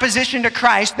in opposition to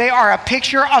Christ. They are a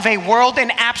picture of a world in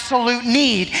absolute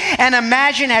need. And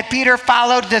imagine had Peter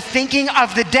followed the thinking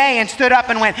of the day and stood up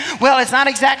and went, well, it's not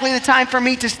exactly the time for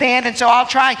me to stand, and so I'll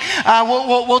try.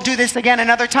 We'll do this again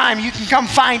another time. You can come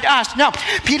find us. No,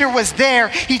 Peter was there.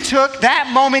 He took that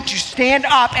moment to stand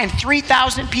up, and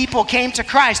 3,000 people came to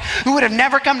Christ who would have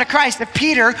never come to Christ if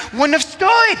Peter wouldn't have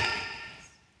stood.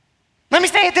 Let me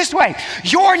say it this way.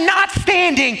 Your not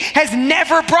standing has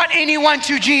never brought anyone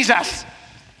to Jesus.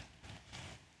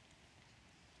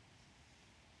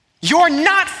 Your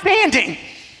not standing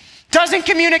doesn't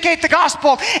communicate the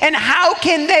gospel. And how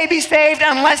can they be saved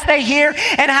unless they hear?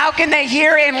 And how can they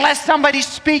hear unless somebody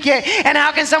speak it? And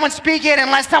how can someone speak it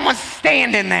unless someone's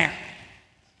standing there?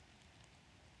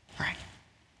 Right.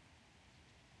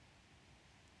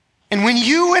 And when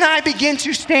you and I begin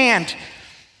to stand,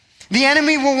 the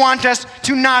enemy will want us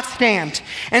to not stand.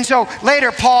 And so later,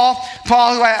 Paul, who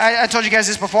I told you guys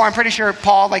this before, I'm pretty sure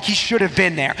Paul, like he should have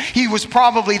been there. He was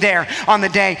probably there on the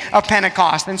day of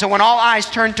Pentecost. And so when all eyes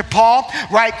turned to Paul,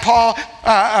 right,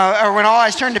 or when all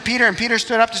eyes turned to Peter and Peter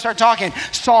stood up to start talking,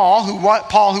 Paul,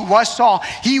 who was Saul,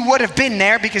 he would have been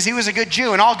there because he was a good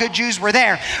Jew and all good Jews were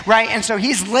there, right? And so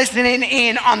he's listening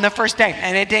in on the first day,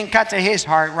 and it didn't cut to his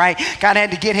heart, right? God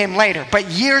had to get him later. But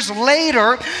years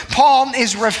later, Paul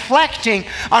is reflecting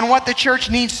on what the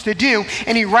church needs to do,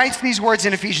 and he writes these words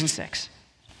in Ephesians 6.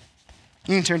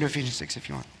 You can turn to Ephesians 6 if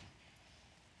you want.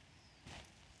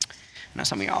 Now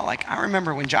some of y'all are like, I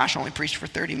remember when Josh only preached for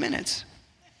 30 minutes.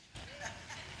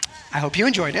 I hope you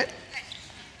enjoyed it.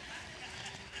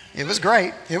 It was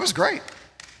great. It was great.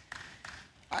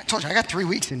 I told you, I got 3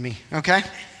 weeks in me, okay?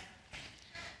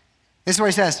 This is what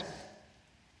he says.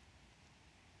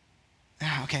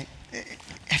 Okay.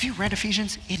 Have you read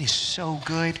Ephesians? It is so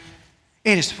good.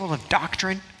 It is full of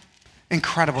doctrine,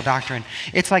 incredible doctrine.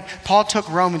 It's like Paul took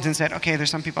Romans and said, okay,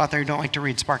 there's some people out there who don't like to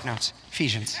read Spark Notes.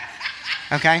 Ephesians,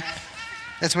 okay?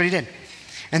 That's what he did.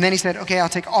 And then he said, okay, I'll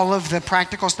take all of the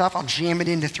practical stuff, I'll jam it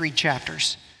into 3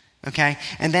 chapters, okay?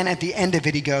 And then at the end of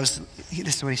it, he goes,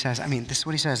 this is what he says. This is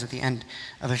what he says at the end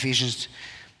of Ephesians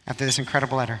after this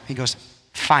incredible letter. He goes,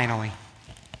 finally.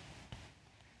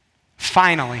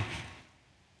 Finally.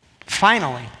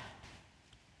 Finally.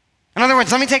 In other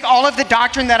words, let me take all of the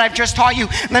doctrine that I've just taught you.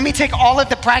 Let me take all of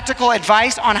the practical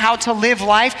advice on how to live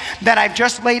life that I've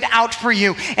just laid out for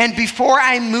you. And before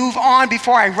I move on,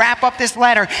 before I wrap up this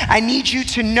letter, I need you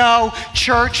to know,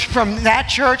 church from that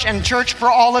church and church for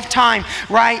all of time,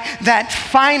 right? That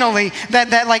finally,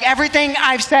 that like everything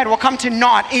I've said will come to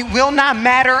naught. It will not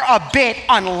matter a bit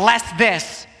unless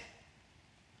this.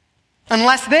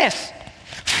 Unless this.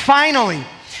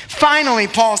 Finally,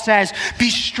 Paul says, be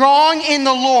strong in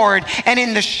the Lord and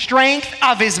in the strength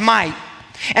of his might.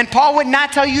 And Paul would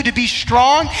not tell you to be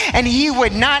strong, and he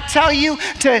would not tell you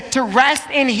to rest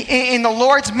in the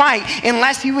Lord's might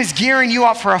unless he was gearing you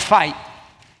up for a fight.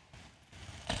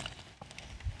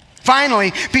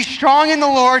 Finally, be strong in the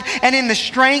Lord and in the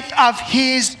strength of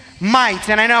his might.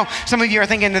 And I know some of you are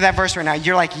thinking of that verse right now.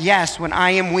 You're like, yes, when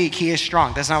I am weak, he is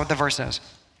strong. That's not what the verse says.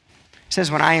 It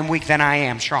says, when I am weak, then I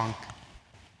am strong.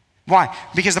 Why?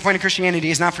 Because the point of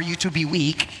Christianity is not for you to be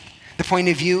weak. The point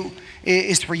of view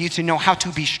is for you to know how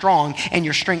to be strong, and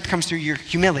your strength comes through your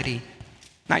humility,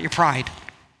 not your pride.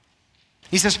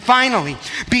 He says, finally,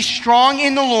 be strong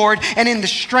in the Lord and in the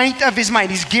strength of his might.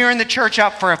 He's gearing the church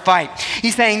up for a fight.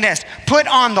 He's saying this, put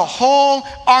on the whole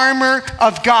armor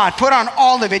of God. Put on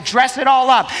all of it. Dress it all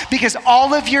up. Because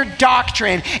all of your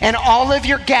doctrine and all of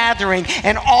your gathering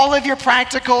and all of your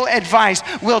practical advice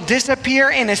will disappear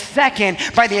in a second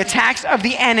by the attacks of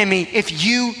the enemy if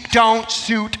you don't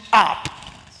suit up.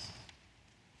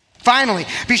 Finally,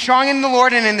 be strong in the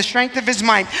Lord and in the strength of his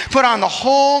might. Put on the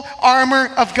whole armor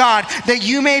of God that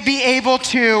you may be able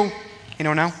to,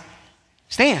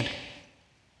 stand.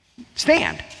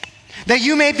 Stand. That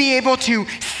you may be able to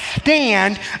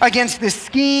stand against the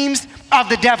schemes of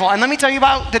the devil. And let me tell you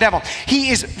about the devil.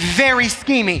 He is very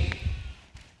scheming.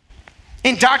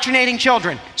 Indoctrinating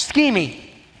children, scheming.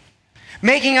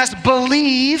 Making us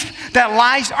believe that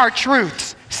lies are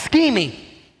truths, scheming.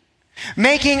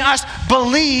 Making us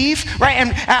believe, right?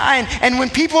 And when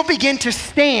people begin to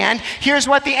stand, here's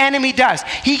what the enemy does.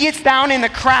 He gets down in the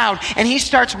crowd and he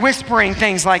starts whispering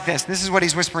things like this. This is what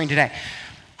he's whispering today.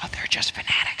 Oh, they're just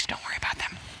fanatics. Don't worry about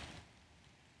them.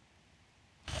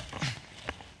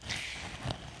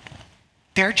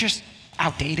 They're just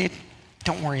outdated.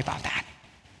 Don't worry about that.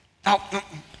 Oh,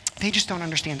 they just don't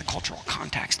understand the cultural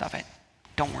context of it.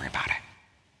 Don't worry about it.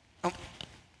 Oh.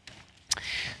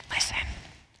 Listen.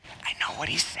 I know what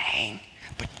he's saying,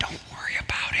 but don't worry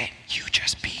about it. You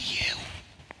just be you.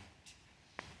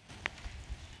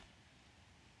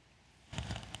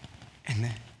 And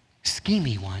the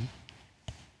schemy one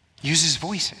uses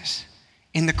voices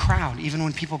in the crowd, even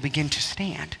when people begin to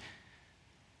stand,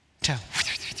 to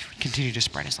continue to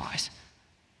spread his lies.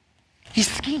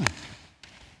 He's scheming.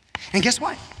 And guess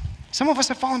what? Some of us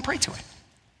have fallen prey to it.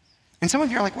 And some of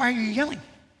you are like, why are you yelling?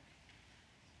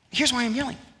 Here's why I'm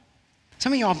yelling.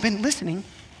 Some of y'all have been listening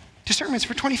to sermons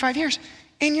for 25 years,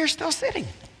 and you're still sitting.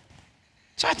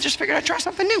 So I just figured I'd try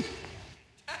something new.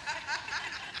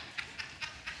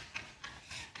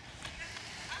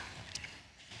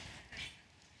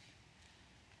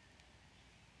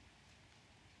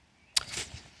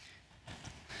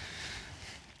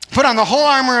 Put on the whole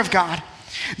armor of God,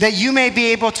 that you may be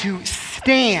able to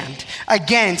stand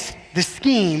against the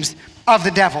schemes of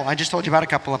the devil. I just told you about a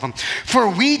couple of them. For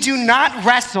we do not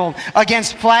wrestle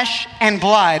against flesh and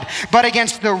blood, but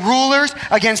against the rulers,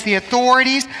 against the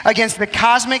authorities, against the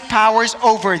cosmic powers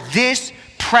over this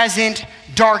present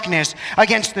darkness,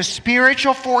 against the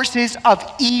spiritual forces of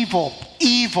evil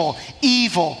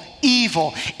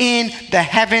in the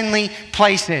heavenly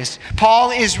places. Paul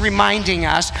is reminding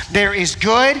us there is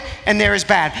good and there is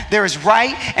bad. There is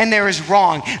right and there is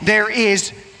wrong. There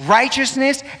is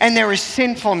righteousness and there is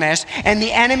sinfulness, and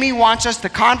the enemy wants us to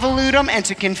convolute them and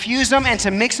to confuse them and to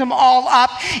mix them all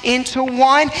up into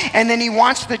one, and then he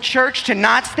wants the church to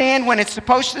not stand when it's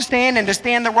supposed to stand and to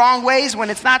stand the wrong ways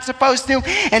when it's not supposed to,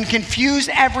 and confuse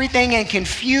everything and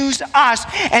confuse us.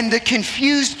 And the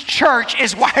confused church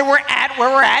is why we're at where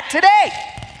we're at today.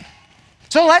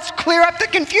 So let's clear up the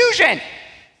confusion.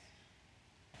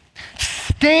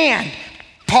 Stand,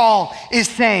 Paul is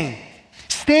saying.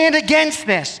 Stand against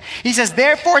this. He says,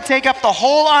 therefore take up the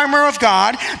whole armor of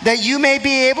God that you may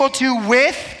be able to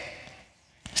withstand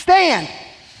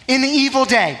in the evil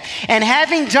day. And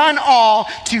having done all,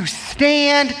 to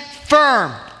stand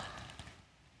firm.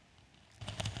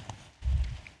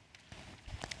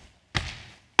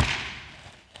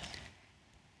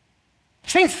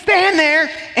 Saying stand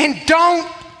there and don't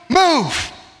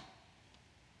move.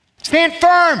 Stand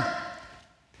firm.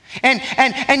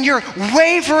 And you're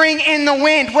wavering in the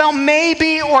wind. Well,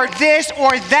 maybe, or this,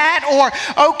 or that, or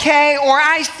okay, or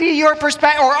I see your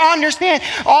perspective, or understand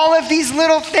all of these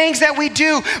little things that we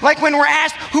do. Like when we're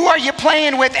asked, who are you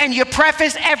playing with? And you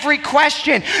preface every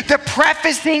question. The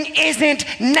prefacing isn't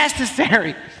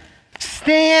necessary.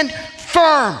 Stand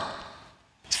firm.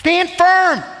 Stand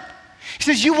firm. He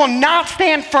says you will not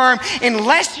stand firm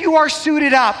unless you are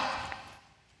suited up.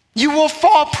 You will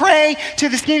fall prey to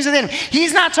the schemes of the enemy.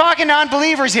 He's not talking to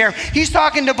unbelievers here. He's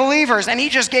talking to believers, and he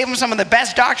just gave them some of the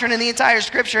best doctrine in the entire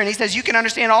scripture, and he says you can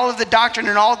understand all of the doctrine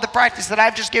and all of the practice that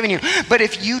I've just given you, but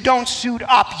if you don't suit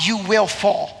up, you will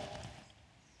fall.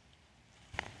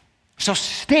 So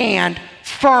stand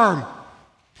firm.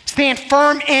 Stand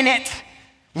firm in it.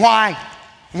 Why?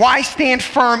 Why stand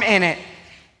firm in it?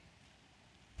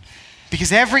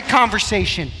 Because every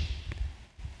conversation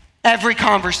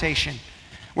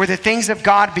where the things of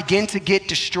God begin to get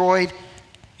destroyed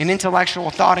in intellectual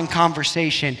thought and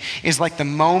conversation is like the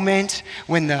moment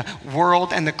when the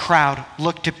world and the crowd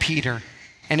look to Peter,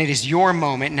 and it is your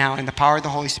moment now in the power of the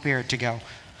Holy Spirit to go,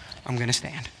 I'm going to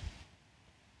stand.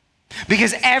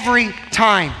 Because every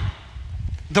time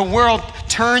the world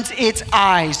turns its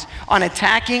eyes on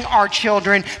attacking our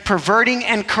children, perverting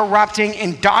and corrupting,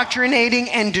 indoctrinating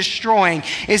and destroying,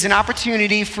 is an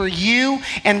opportunity for you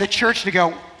and the church to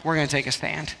go, we're going to take a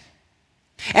stand.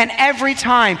 And every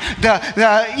time the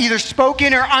either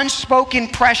spoken or unspoken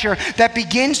pressure that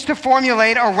begins to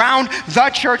formulate around the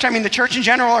church, I mean the church in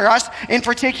general or us in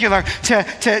particular,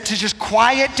 to just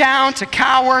quiet down, to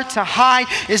cower, to hide,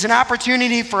 is an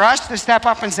opportunity for us to step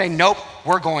up and say, nope,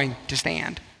 we're going to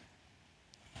stand.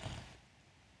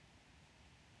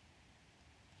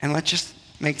 And let's just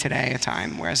make today a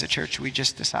time where as a church we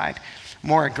just decide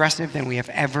more aggressive than we have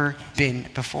ever been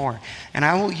before. And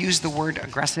I will use the word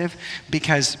aggressive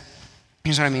because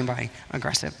here's what I mean by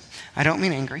aggressive. I don't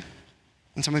mean angry.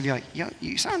 And some of you are like, yo,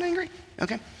 you sound angry.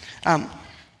 Okay.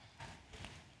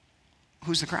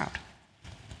 Who's the crowd?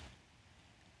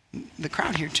 The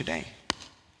crowd here today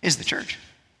is the church.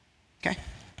 Okay?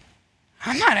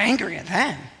 I'm not angry at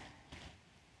them.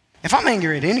 If I'm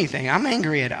angry at anything, I'm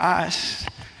angry at us.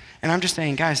 And I'm just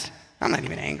saying, guys, I'm not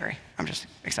even angry. I'm just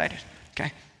excited. Okay?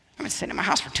 I've been sitting in my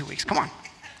house for 2 weeks. Come on.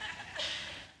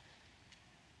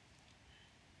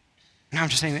 Now I'm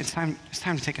just saying it's time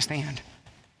to take a stand.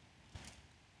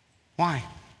 Why?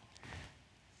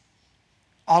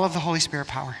 All of the Holy Spirit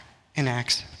power in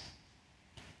Acts.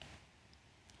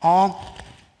 All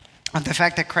of the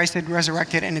fact that Christ had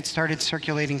resurrected and it started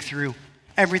circulating through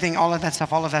everything, all of that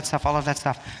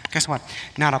stuff. Guess what?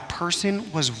 Not a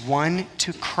person was won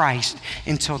to Christ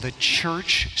until the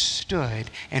church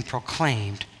stood and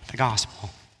proclaimed the gospel.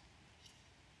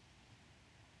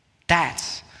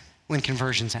 That's when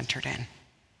conversions entered in.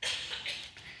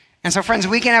 And so, friends,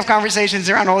 we can have conversations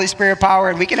around Holy Spirit power,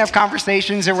 and we can have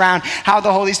conversations around how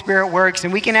the Holy Spirit works,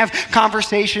 and we can have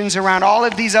conversations around all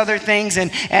of these other things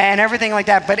and everything like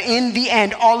that. But in the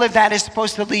end, all of that is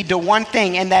supposed to lead to one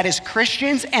thing, and that is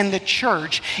Christians and the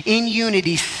church in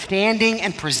unity standing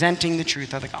and presenting the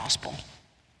truth of the gospel.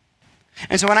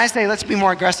 And so when I say let's be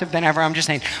more aggressive than ever, I'm just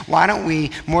saying, why don't we,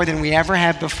 more than we ever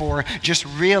have before, just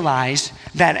realize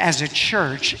that as a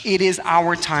church, it is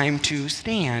our time to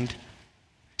stand.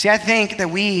 See, I think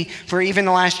that we, for even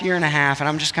the last year and a half, and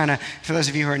I'm just kind of, for those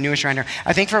of you who are newish around here,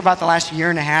 I think for about the last year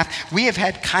and a half, we have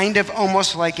had kind of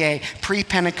almost like a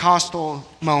pre-Pentecostal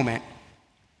moment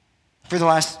for the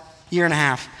last year and a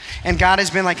half. And God has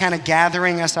been like kind of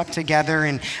gathering us up together,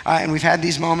 and we've had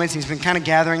these moments. He's been kind of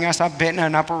gathering us up in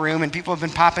an upper room, and people have been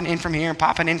popping in from here and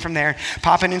popping in from there,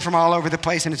 popping in from all over the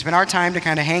place. And it's been our time to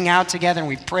kind of hang out together, and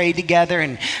we've prayed together,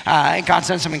 and God's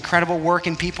done some incredible work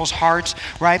in people's hearts,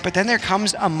 right? But then there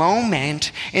comes a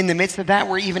moment in the midst of that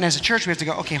where even as a church, we have to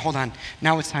go, okay, hold on.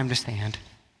 Now it's time to stand.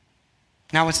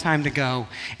 Now it's time to go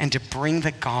and to bring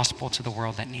the gospel to the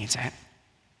world that needs it.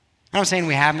 I'm not saying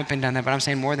we haven't been done that, but I'm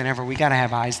saying more than ever, we got to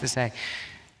have eyes to say,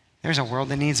 there's a world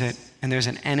that needs it, and there's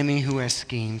an enemy who has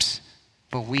schemes,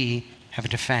 but we have a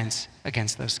defense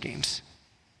against those schemes.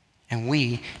 And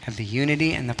we have the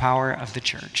unity and the power of the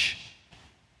church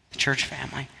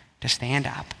family, to stand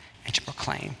up and to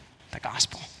proclaim the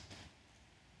gospel.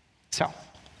 So,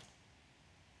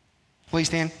 will you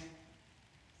stand?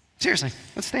 Seriously,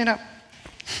 let's stand up.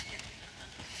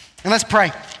 And let's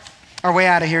pray our way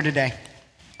out of here today.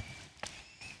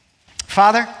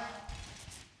 Father,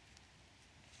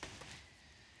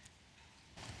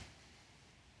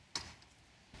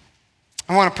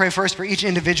 I want to pray first for each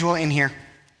individual in here,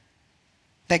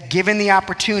 that given the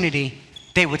opportunity,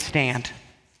 they would stand.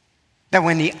 That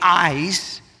when the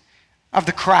eyes of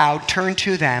the crowd turn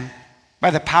to them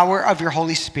by the power of your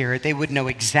Holy Spirit, they would know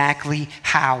exactly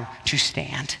how to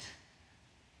stand.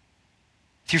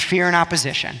 Through fear and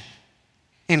opposition,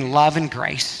 in love and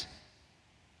grace,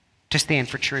 to stand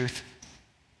for truth.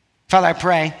 Father, I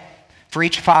pray for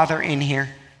each father in here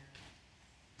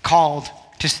called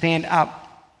to stand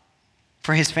up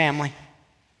for his family,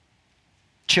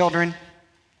 children,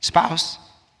 spouse,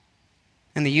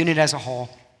 and the unit as a whole.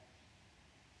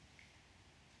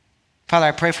 Father,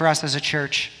 I pray for us as a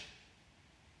church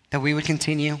that we would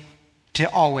continue to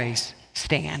always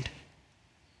stand.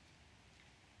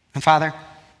 And Father,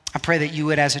 I pray that you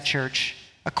would, as a church,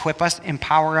 equip us,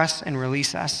 empower us, and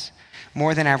release us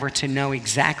more than ever to know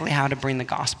exactly how to bring the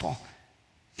gospel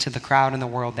to the crowd in the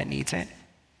world that needs it.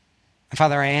 And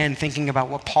Father, I am thinking about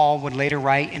what Paul would later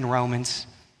write in Romans,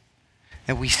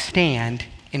 that we stand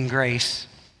in grace.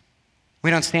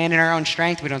 We don't stand in our own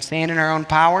strength. We don't stand in our own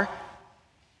power.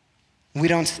 We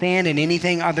don't stand in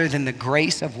anything other than the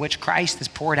grace of which Christ has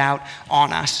poured out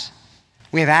on us.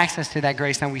 We have access to that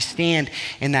grace, and we stand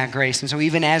in that grace. And so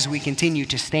even as we continue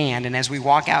to stand, and as we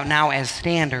walk out now as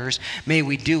standers, may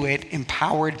we do it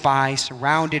empowered by,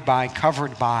 surrounded by,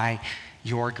 covered by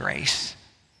your grace.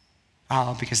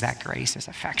 Oh, because that grace is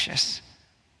effectuous.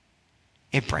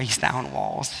 It breaks down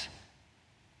walls.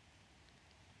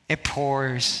 It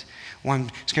pours, one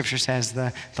scripture says,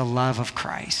 the love of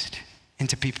Christ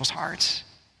into people's hearts.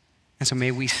 And so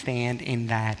may we stand in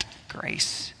that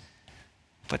grace.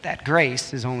 But that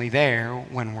grace is only there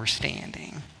when we're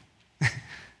standing.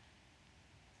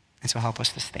 And so help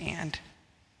us to stand.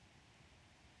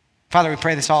 Father, we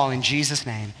pray this all in Jesus'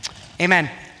 name.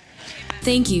 Amen.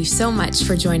 Thank you so much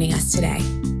for joining us today.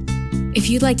 If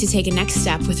you'd like to take a next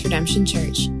step with Redemption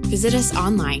Church, visit us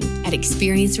online at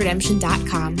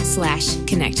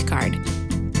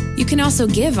experienceredemption.com/connectcard. You can also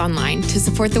give online to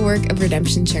support the work of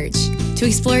Redemption Church. To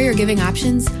explore your giving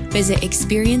options, visit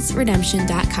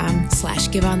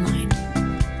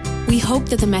experienceredemption.com/giveonline. We hope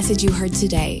that the message you heard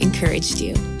today encouraged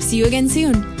you. See you again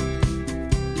soon.